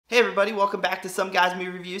everybody, welcome back to Some Guys Movie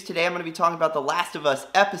Reviews. Today I'm going to be talking about The Last of Us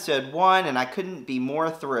Episode 1, and I couldn't be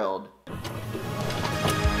more thrilled.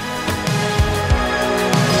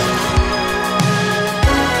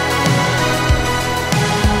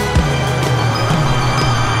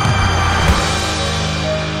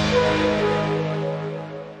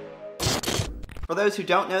 For those who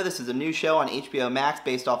don't know, this is a new show on HBO Max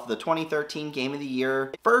based off of the 2013 Game of the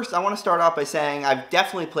Year. First, I want to start off by saying I've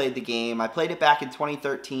definitely played the game. I played it back in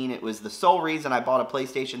 2013. It was the sole reason I bought a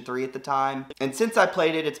PlayStation 3 at the time. And since I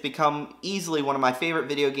played it, it's become easily one of my favorite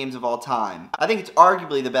video games of all time. I think it's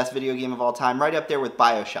arguably the best video game of all time, right up there with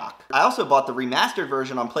BioShock. I also bought the remastered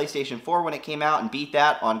version on PlayStation 4 when it came out and beat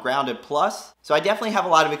that on Grounded Plus. So I definitely have a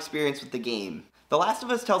lot of experience with the game. The Last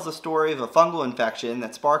of Us tells the story of a fungal infection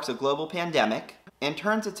that sparks a global pandemic and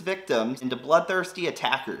turns its victims into bloodthirsty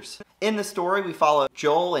attackers. In the story, we follow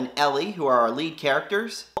Joel and Ellie, who are our lead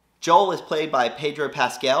characters. Joel is played by Pedro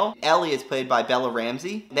Pascal. Ellie is played by Bella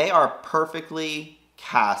Ramsey. They are perfectly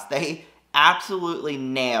cast. They absolutely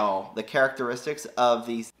nail the characteristics of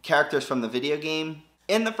these characters from the video game.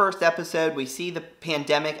 In the first episode, we see the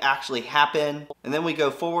pandemic actually happen, and then we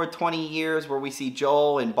go forward 20 years where we see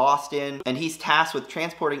Joel in Boston, and he's tasked with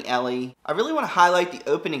transporting Ellie. I really want to highlight the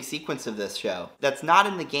opening sequence of this show that's not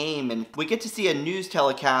in the game, and we get to see a news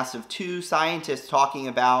telecast of two scientists talking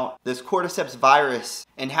about this cordyceps virus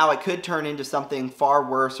and how it could turn into something far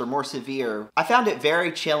worse or more severe. I found it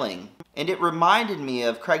very chilling. And it reminded me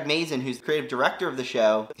of Craig Mazin, who's the creative director of the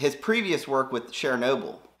show, his previous work with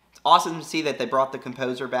Chernobyl. Awesome to see that they brought the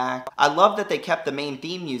composer back. I love that they kept the main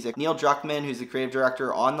theme music. Neil Druckmann, who's the creative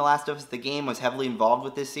director on The Last of Us, the game, was heavily involved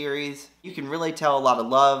with this series. You can really tell a lot of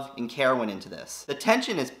love and care went into this. The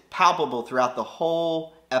tension is palpable throughout the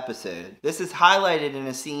whole episode. This is highlighted in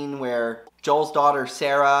a scene where Joel's daughter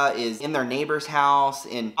Sarah is in their neighbor's house,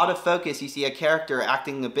 and out of focus you see a character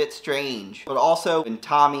acting a bit strange. But also when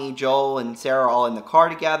Tommy, Joel, and Sarah are all in the car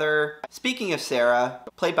together. Speaking of Sarah,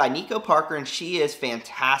 played by Nico Parker, and she is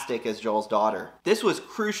fantastic as Joel's daughter. This was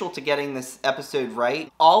crucial to getting this episode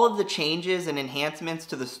right. All of the changes and enhancements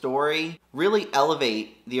to the story really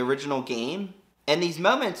elevate the original game. And these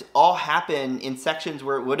moments all happen in sections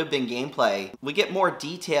where it would have been gameplay. We get more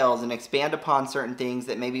details and expand upon certain things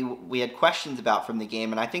that maybe we had questions about from the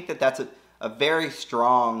game, and I think that that's a very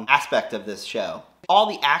strong aspect of this show. All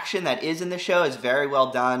the action that is in the show is very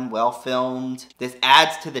well done, well filmed. This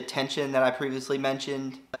adds to the tension that I previously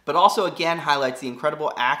mentioned, but also again highlights the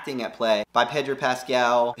incredible acting at play by Pedro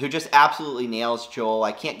Pascal, who just absolutely nails Joel.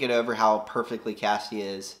 I can't get over how perfectly cast he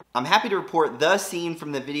is. I'm happy to report the scene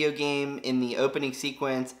from the video game in the opening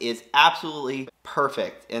sequence is absolutely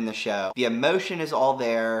perfect in the show. The emotion is all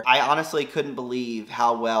there. I honestly couldn't believe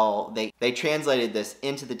how well they translated this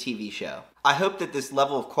into the TV show. I hope that this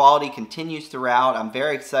level of quality continues throughout. I'm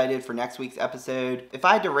very excited for next week's episode. If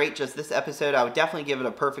I had to rate just this episode, I would definitely give it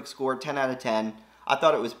a perfect score, 10 out of 10. I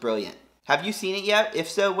thought it was brilliant. Have you seen it yet? If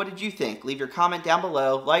so, what did you think? Leave your comment down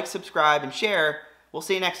below, like, subscribe, and share. We'll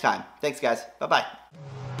see you next time. Thanks, guys. Bye-bye.